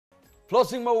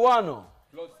Flossing Mauwano.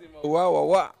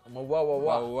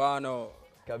 Mauwano.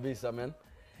 Kabisa man.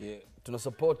 Yeah. Tuna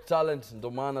support talent,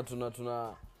 ndo maana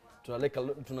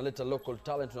tunaleta local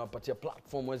talent, tunapatia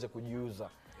platform waweze kujiuza.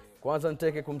 Kwanza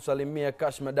niteke kumsalimia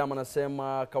Cash Madam,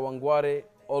 anasema Kawangware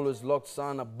always locked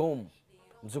sana, boom.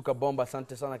 Mzuka bomba,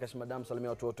 asante sana Cash Madam, salimia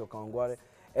watu wote wa Kawangware.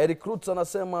 Eric Roots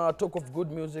anasema talk of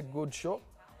good music, good show.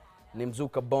 Ni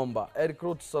Mzuka bomba. Eric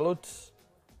Roots, salute.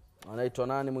 Anaitwa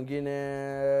nani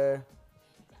mwingine?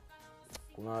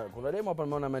 Kuna demo hapa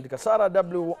nimeona ameandika Sara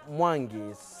W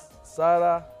Mwangi.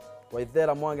 Sara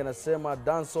Waithera Mwangi anasema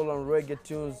dancehall and reggae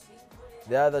tunes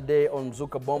the other day on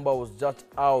Mzuka bomba was just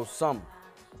awesome.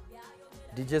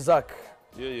 DJ Zack.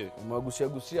 Yeah.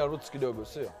 Umegusia roots kidogo,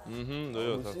 sio?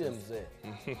 Ndio sasa. Mzee.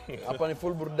 Hapa ni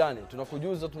full burudani.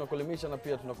 Tunakujuza, tunakuelimisha na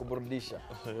pia tunakuburudisha.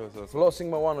 Flossing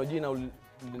Mauwano, jina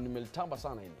nimelitamba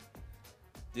sana hili.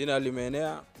 Jina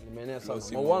limeenea sana.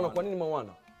 Mauwano, kwa nini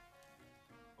Mauwano?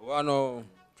 Mauwano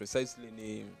precisely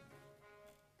ni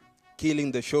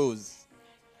killing the shows.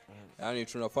 Yani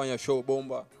tunafanya show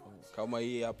bomba kama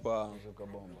hii hapa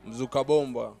Mzuka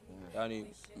bomba. Yani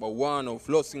Mauwano,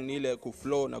 flossing ni ile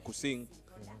kuflow na kusing.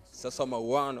 Sasa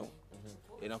Mauwano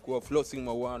inakuwa flossing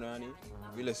Mauwano, yani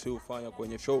vile si ufanya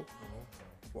kwenye show.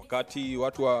 Wakati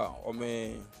watu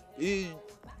hii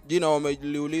jina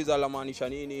wameliuliza la maanisha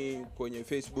nini kwenye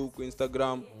Facebook,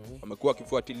 Instagram, wamekuwa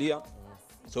kifuatilia.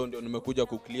 So ndio nimekuja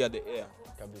ku clear the air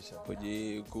kabisa.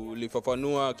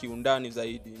 Kulifafanua kiundani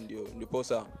zaidi,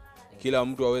 ndiposa kila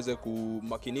mtu aweze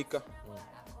kumakinika,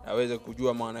 aweze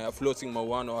kujua maana ya flossing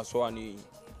Mauwano haswa ni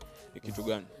kitu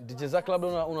gani. DJ Zack,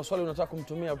 labda una swali unataka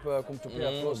kumtupia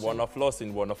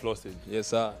flossing? Bwana flossing. Yes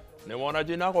sir. Nimeona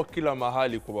jina lako kila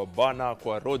mahali, kwa bana,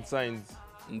 kwa road signs.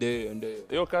 Ndio.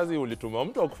 Hiyo kazi ulituma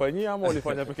mtu akufanyia ama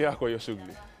ulifanya peke yako hiyo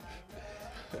shughuli?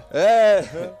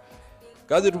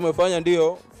 Kazi tumefanya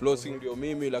ndio, flossing ndio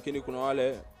mimi, lakini kuna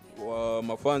wale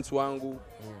mafans wangu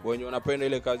wenye wanapenda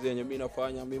ile kazi yenye mimi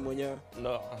nafanya mimi mwenyewe.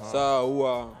 Saa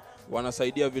huwa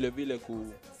wanasaidia vile ku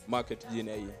market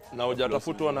jina hii. Na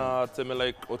hujatafutwa na sema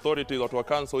like authorities, watu wa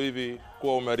council hivi,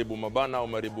 kuwa umeharibu mabana,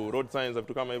 umeharibu road signs,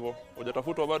 vitu kama hivyo?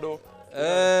 Hujatafutwa bado?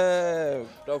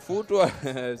 Tafutwa.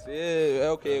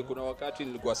 Okay, kuna wakati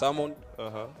nilikuwa summoned.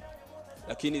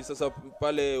 Lakini sasa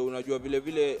pale unajua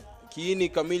vile kiini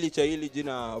kamili cha hili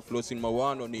jina Flossing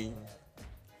Mauwano ni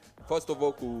first of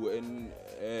all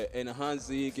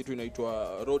enhance kitu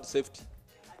inaitwa road safety.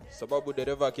 Sababu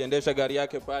dereva akiendesha gari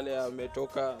yake pale,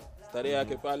 ametoka starehe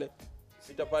yake pale,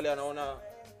 sita pale anaona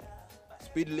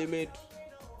speed limit,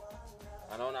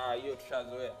 anaona hiyo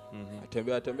tushazoea.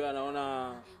 Atembea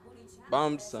anaona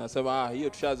bumps, anasema hiyo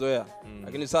tushazoea.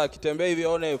 Lakini sasa akitembea hivi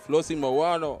aone Flossing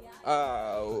Mauwano,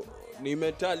 ni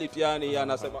mentality, yani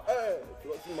anasema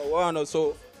Flossing Mauwano,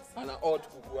 so ana ought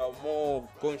kuwa more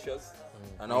conscious,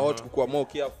 ana ought kuwa more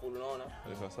careful, unaona?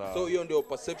 So hiyo ndio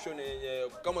perception yenye,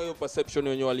 kama hiyo perception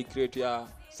yenye wali create ya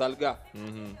Salga.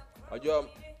 Unajua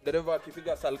dereva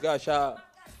akipiga Salga sha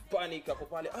panic hapo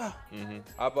pale,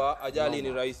 hapa ajali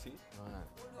ni rahisi.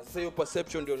 Sasa hiyo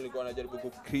perception ndio nilikuwa najaribu ku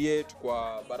create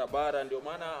kwa barabara, ndio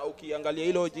maana ukiangalia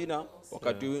hilo jina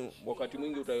wakati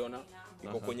mwingi utaiona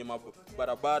iko kwenye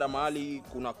barabara mahali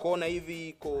kuna kona hivi,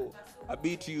 iko a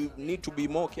bit, you need to be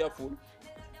more careful.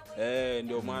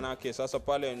 Ndio maana yake sasa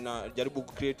pale na jaribu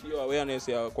ku create hiyo awareness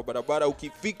ya kwa barabara,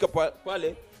 ukifika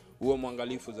pale uwe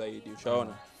mwangalifu zaidi,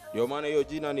 ushaona? Ndio maana hiyo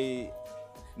jina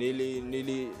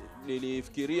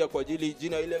nilifikiria kwa ajili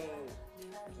jina ile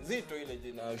nzito, ile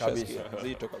jina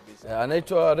nzito kabisa.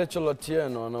 Anaitwa Rachel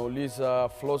Otieno, anauliza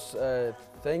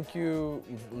thank you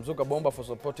Mzuka bomba for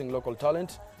supporting local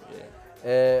talent.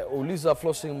 Uliza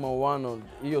Flossing Mauwano,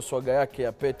 hiyo swaga yake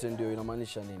ya pete ndio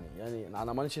inamaanisha nini? Yani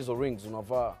anamaanisha hizo rings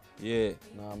unavaa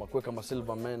na makuwe kama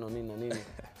silver meno nini na nini.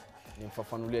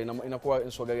 Nifafanulia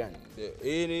inakuwa swaga gani?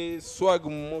 Hii ni swag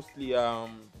mostly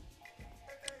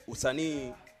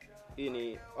usanii. Hii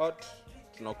ni art,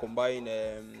 tuna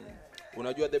combine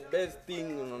unajua the best thing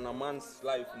in a man's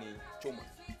life ni chuma.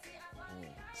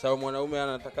 Sawa, mwanaume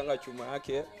anatakanga chuma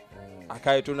yake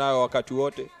akae tu nayo wakati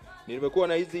wote. Nimekuwa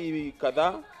na hizi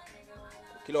kadhaa,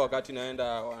 kila wakati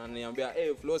naenda wananiambia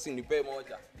flossing nipe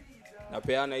moja,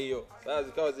 napeana hiyo. Sasa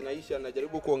zikawa zinaisha,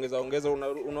 najaribu kuongeza,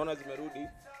 unaona zimerudi,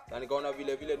 na nikaona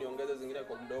vile niongeze zingine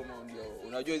kwa mdomo. Ndio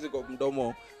unajua hizi kwa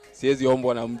mdomo siwezi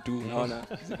ombwa na mtu, unaona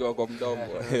ziko kwa mdomo.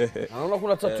 Anaona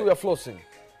kuna tattoo ya flossing.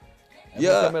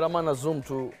 Cameraman na zoom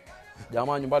tu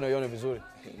jamaa nyumbani waione vizuri.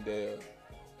 Ndio.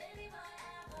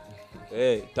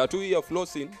 Tattoo ya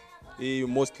flossing hii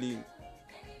mostly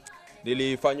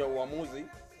nilifanya uamuzi,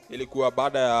 ilikuwa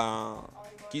baada ya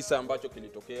kisa ambacho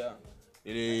kilitokea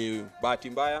bahati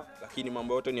mbaya, lakini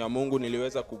mambo yote ni ya Mungu.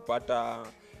 Niliweza kupata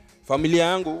familia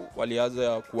yangu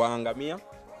walianza kuangamia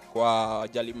kwa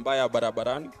ajali mbaya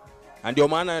barabarani. Ndio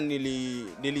maana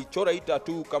nilichora hii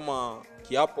tattoo kama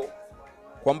kiapo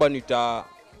kwamba nita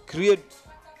create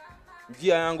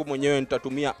njia yangu mwenyewe,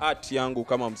 nitatumia art yangu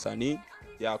kama msanii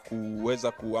ya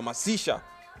kuweza kuhamasisha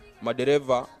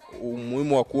madereva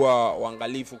umuhimu wa kuwa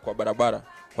waangalifu kwa barabara.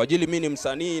 Kwa ajili mimi ni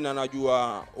msanii na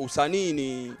najua usanii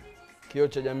ni kioo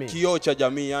cha jamii. Kioo cha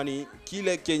jamii, yani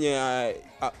kile kenye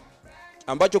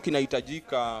ambacho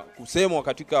kinahitajika kusemwa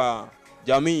katika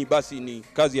jamii, basi ni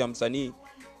kazi ya msanii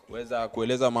kuweza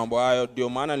kueleza mambo hayo. Ndio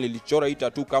maana nilichora hii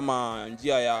tattoo kama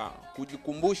njia ya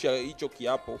kujikumbusha hicho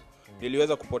kiapo.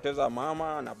 Niliweza kupoteza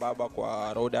mama na baba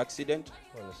kwa road accident.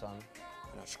 Pole sana.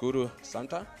 Nashukuru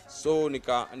Santa. So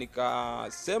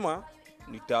nikasema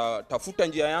nitatafuta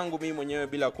njia yangu mimi mwenyewe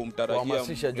bila kumtarajia,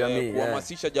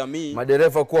 kuhamasisha jamii,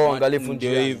 madereva kuwa waangalifu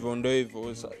njiani. Ndio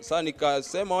hivyo. Sasa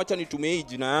nikasema acha nitumie hii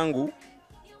jina yangu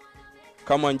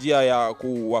kama njia ya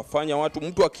kuwafanya watu,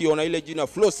 mtu akiona ile jina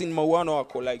FLOSSIN MAUWANO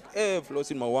wako like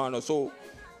FLOSSIN MAUWANO. So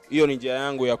hiyo ni njia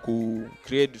yangu ya ku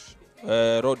create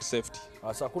road safety.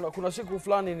 Sasa kuna siku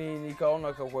fulani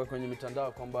nikaona kwenye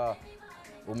mitandao kwamba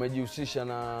umejihusisha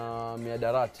na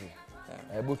miadarati.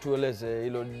 Hebu tueleze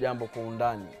hilo jambo kwa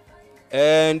undani.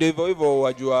 Ndivyo hivyo,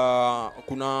 wajua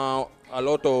kuna a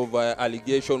lot of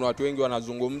allegation, watu wengi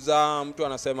wanazungumza. Mtu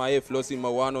anasema FLOSSIN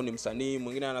MAUWANO ni msanii,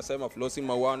 mwingine anasema FLOSSIN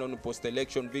MAUWANO ni post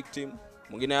election victim,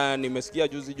 mwingine nimesikia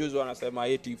juzi wanasema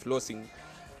eti FLOSSIN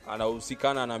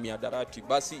anahusikana na miadarati.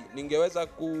 Basi ningeweza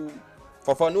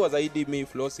kufafanua zaidi mi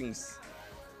FLOSSIN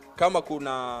kama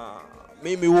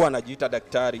mimi huwa najiita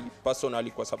daktari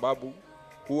personally, kwa sababu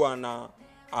huwa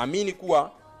naamini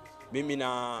kuwa mimi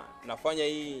nafanya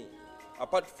hii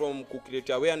apart from ku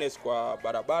create awareness kwa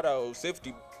barabara au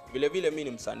safety, vile vile mimi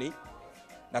ni msanii.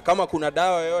 Na kama kuna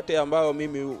dawa yoyote ambayo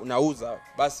mimi nauza,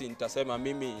 basi nitasema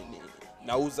mimi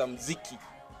nauza mziki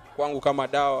kwangu kama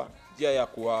dawa, njia ya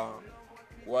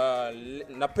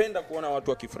napenda kuona watu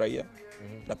wakifurahia.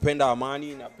 Napenda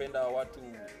amani, napenda watu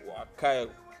wakae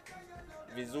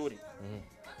vizuri.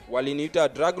 Waliniita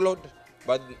drug lord,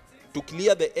 but to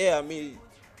clear the air, me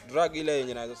drug ile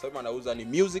yenye naweza sema nauza ni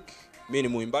music. Mimi ni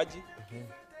muimbaji.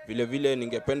 Vile vile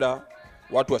ningependa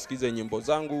watu wasikize nyimbo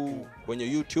zangu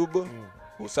kwenye YouTube.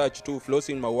 Usearch tu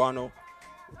FLOSSIN MAUWANO,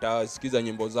 utasikiza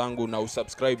nyimbo zangu na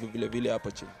usubscribe vile vile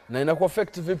hapo chini. Na inaku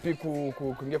affect vipi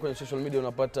kuingia kwenye social media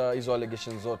unapata hizo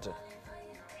allegations zote?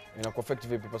 Inaku affect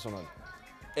vipi personally?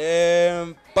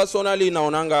 Personally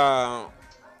naonanga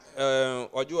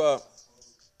wajua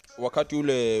wakati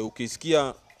ule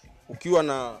ukisikia ukiwa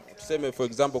na tuseme for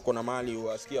example kuna mahali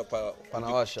wasikia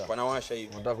panawasha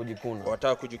hivi,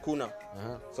 unataka kujikuna.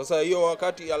 Sasa hiyo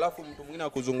wakati alafu mtu mwingine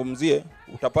akuzungumzie,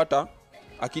 utapata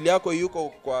akili yako yuko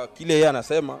kwa kile yeye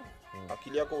anasema.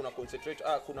 Akili yako una concentrate,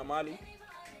 kuna mahali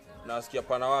nasikia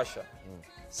panawasha.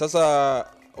 Sasa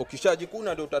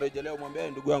ukishajikuna ndio utarejelea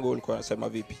umwambie ndugu yangu ulikuwa unasema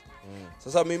vipi.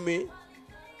 Sasa mimi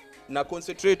na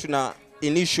concentrate na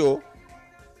initial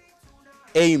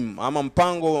aim ama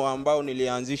mpango ambao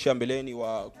nilianzisha mbeleni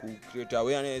wa ku create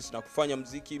awareness na kufanya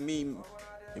muziki. Mimi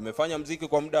nimefanya muziki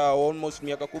kwa muda almost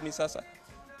miaka 10 sasa,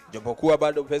 japokuwa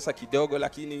bado pesa kidogo,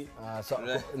 lakini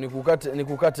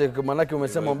nikukate maana yake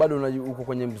umesema bado uko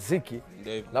kwenye muziki.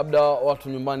 Labda watu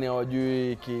nyumbani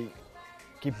hawajui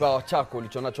kipawa chako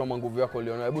ulichonacho ama nguvu yako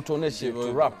uliona. Hebu tuoneshe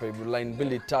tu rap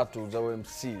line 2-3 za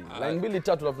MC. Line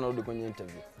 2-3 alafu tunarudi kwenye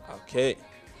interview. Okay.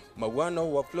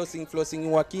 Mauwano wa FLOSSIN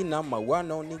wakina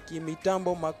Mauwano ni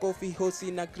kimitambo, makofi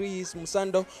Hosi na Chris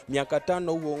Musando. Miaka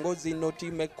 5 uongozi noti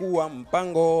imekuwa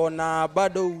mpango, na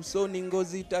bado usoni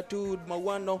ngozi tattooed.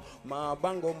 Mauwano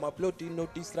mabango maploti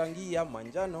noti strangia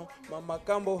manjano, mama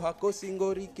kambo hakosi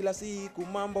ngori kila siku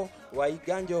mambo,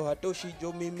 waiganjo hatoshi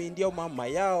jo mimi ndio mama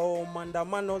yao.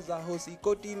 Maandamano za Hosi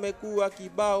koti imekuwa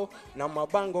kibao, na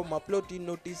mabango maploti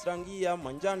noti strangia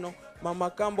manjano, mama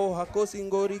kambo hakosi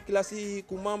ngori kila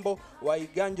siku mambo,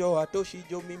 waiganjo hatoshi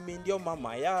jo mimi ndio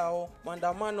mama yao.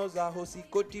 Maandamano za Hosi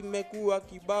koti imekuwa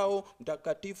kibao,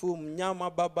 mtakatifu mnyama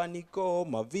baba niko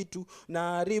mavitu,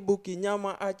 na haribu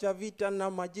kinyama acha vita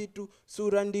na majitu,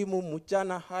 sura ndimu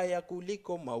mchana haya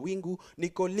kuliko mawingu,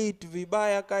 niko lit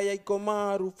vibaya kaya iko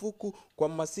marufuku, kwa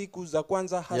masiku za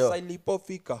kwanza hasa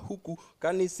ilipofika huku,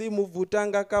 kanisimu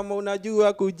vutanga kama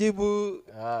unajua kujibu.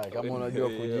 Kama unajua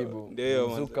kujibu.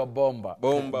 Mzuka bomba.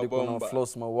 Bomba.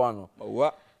 FLOSSIN MAUWANO.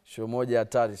 Show moja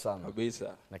hatari sana.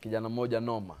 Kabisa. Na kijana mmoja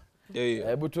noma.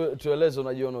 Hebu tueleze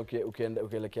unajiona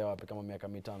ukielekea wapi kama miaka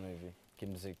 5 hivi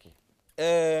kimuziki?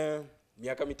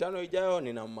 Miaka 5 ijayo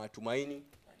nina matumaini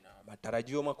na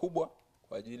matarajio makubwa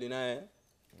kwa ajili naye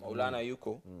Maulana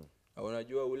yuko.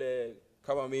 Unajua ule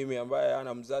kama mimi ambaye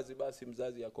ana mzazi, basi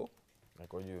mzazi yako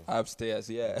juu upstairs.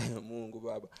 Yeah. Mungu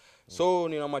Baba. So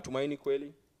nina matumaini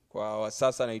kweli kwa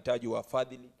sasa nahitaji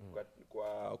wafadhili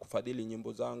kwa kufadhili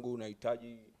nyimbo zangu,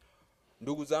 nahitaji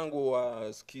ndugu zangu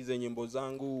wasikize nyimbo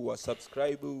zangu, wa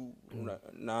subscribe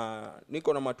na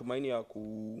niko na matumaini ya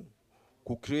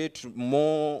ku create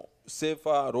more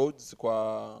safer roads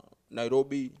kwa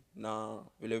Nairobi, na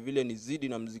vile vile nizidi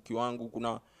na muziki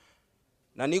wangu.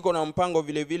 Na niko na mpango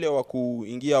vile vile wa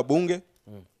kuingia bunge.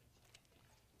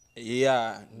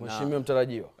 Yeah, mheshimiwa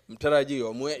mtarajiwa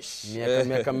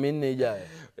miaka 4 ijayo.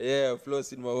 Yeah,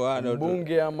 FLOSSIN MAUWANO.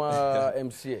 Bunge ama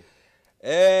MCA?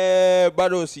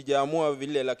 Bado sijaamua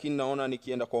vile, lakini naona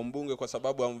nikienda kwa mbunge kwa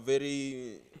sababu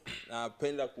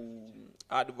napenda ku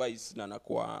advise na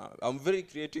I'm very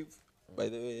creative by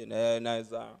the way. Na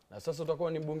sasa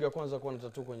utakuwa ni mbunge wa kwanza kuwa na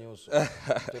tattoo kwenye uso.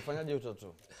 Utafanyaje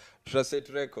tattoo? Set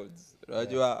records.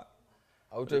 Unajua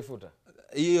au utaifuta?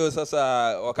 Hiyo sasa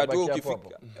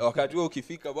wakati huo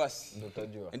ukifika basi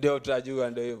ndio utajua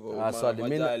ndio hivyo.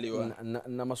 Mimi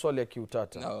na maswali ya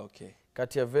kiutata. Okay.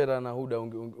 Kati ya Vera na Huda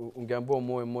ungeambiwa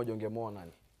muoe mmoja, ungemuoa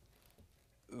nani?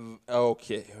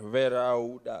 Okay, Vera au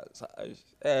Huda.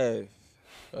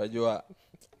 Unajua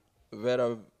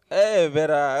Vera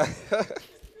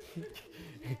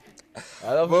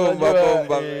bomba.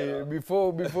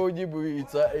 Before jibu,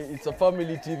 it's a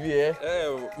family TV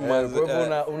kwa hivyo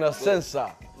una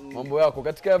censor mambo yako.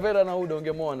 Katika Vera na Huda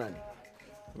ungemuoa nani?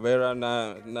 Vera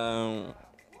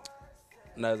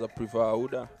naweza prefer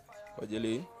Huda kwa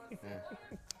ajili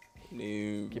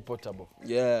ni portable.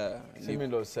 Yeah, mimi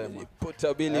ndo sema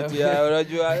portability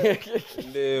unajua.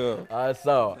 Ndio.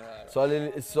 Sawa. Swali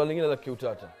lingine la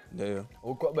kiutata. Ndio.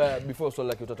 Before swali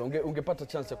la kiutata, ungepata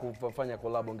chance ya kufanya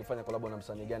collab, ungefanya collab na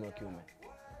msanii gani wa kiume?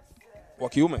 Wa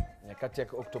kiume? Kati ya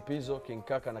Octopizzo, King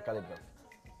Kaka na Calligraph.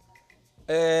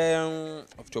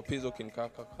 Octopizzo, King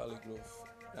Kaka, Calligraph.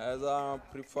 Naweza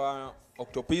prefer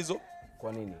Octopizzo.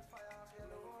 Kwa nini?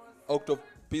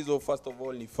 Octopizzo first of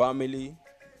all ni family.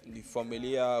 Ni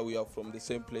familia, we are from the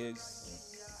same place.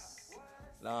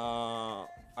 Na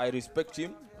I respect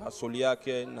him, hustle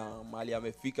yake na mali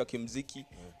amefika kimziki,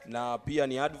 na pia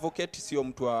ni advocate, sio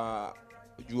mtu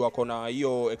juu ako na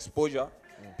hiyo exposure.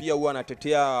 Pia huwa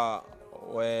anatetea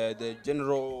the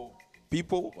general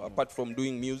people apart from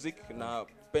doing music, na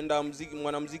penda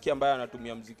mwanamuziki ambaye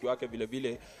anatumia muziki wake vile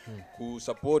vile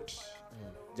kusupport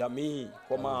jamii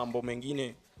kwa mambo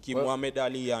mengine. Muhammad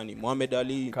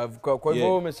Ali. Kwa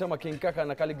hivyo umesema King Kaka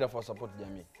na Calligraph wa support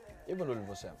jamii. Hivyo ndio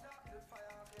ulivyosema.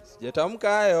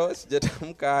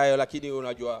 Sijatamka hayo lakini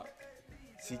unajua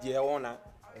sijaona.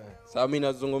 Sasa mimi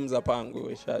nazungumza pango,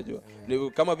 ushajua.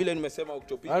 Kama vile nimesema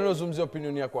Octopizzo. Anazungumzia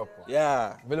opinion yako hapo.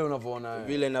 Yeah. Vile unavyoona wewe.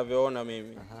 Vile ninavyoona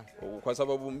mimi. Kwa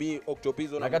sababu mimi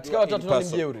Octopizzo na katika watatu ni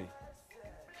mjeuri.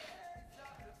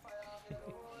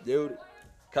 Jeuri.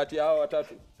 Kati ya hao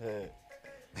watatu.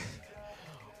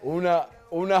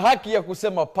 Una haki ya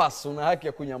kusema pass, una haki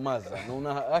ya kunyamaza na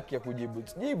una haki ya kujibu.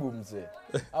 Jibu mzee.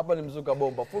 Hapa ni Mzuka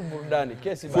Bomba, full burudani,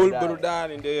 kesi baadaye. Full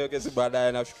burudani ndio hiyo, kesi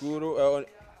baadaye. Nashukuru.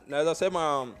 Naweza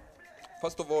sema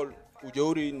first of all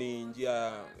ujeuri ni njia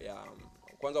ya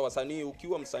kwanza wasanii.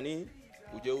 Ukiwa msanii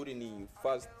ujeuri ni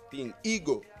first thing,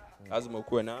 ego lazima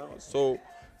ukuwe nao. So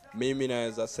mimi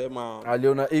naweza sema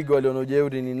aliona ego, aliona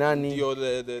ujeuri ni nani? Ndio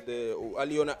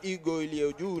aliona ego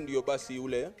ile juu, ndio basi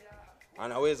ule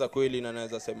anaweza kweli, na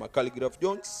naweza sema Calligraph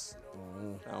Jones.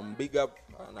 Big up,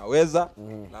 anaweza.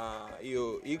 Na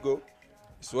hiyo ego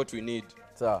is what we need.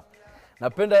 Sawa.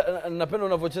 Napenda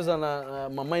unavyocheza na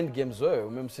mind games wewe.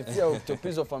 Umemsifia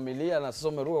Octopizzo familia na sasa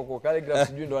umeruka kwa Calligraph,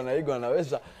 sijui ndo ana ego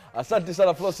anaweza. Asante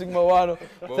sana FLOSSIN MAUWANO.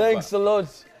 Thanks a lot.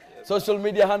 Social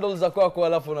media handles za kwako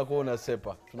alafu unakuwa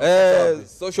unasepa.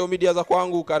 Social media za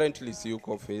kwangu currently si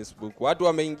uko Facebook. Watu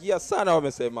wameingia sana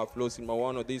wamesema FLOSSIN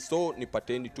MAUWANO this, so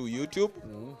nipateni tu YouTube.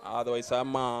 Otherwise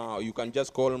you can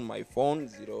just call my phone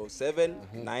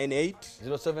 0798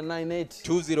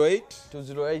 208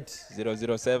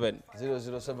 007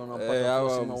 unampata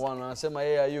FLOSSIN MAUWANO. Anasema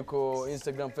yeye hayuko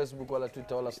Instagram, Facebook wala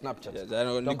Twitter wala Snapchat.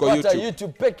 Niko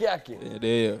YouTube peke yake.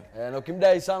 Ndio. Na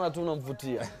ukimdai sana tu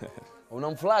unamvutia.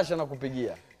 Unamflash na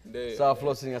kupigia. Sawa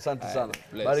FLOSSIN, asante sana.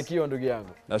 Barikiwa ndugu yangu.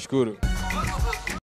 Nashukuru.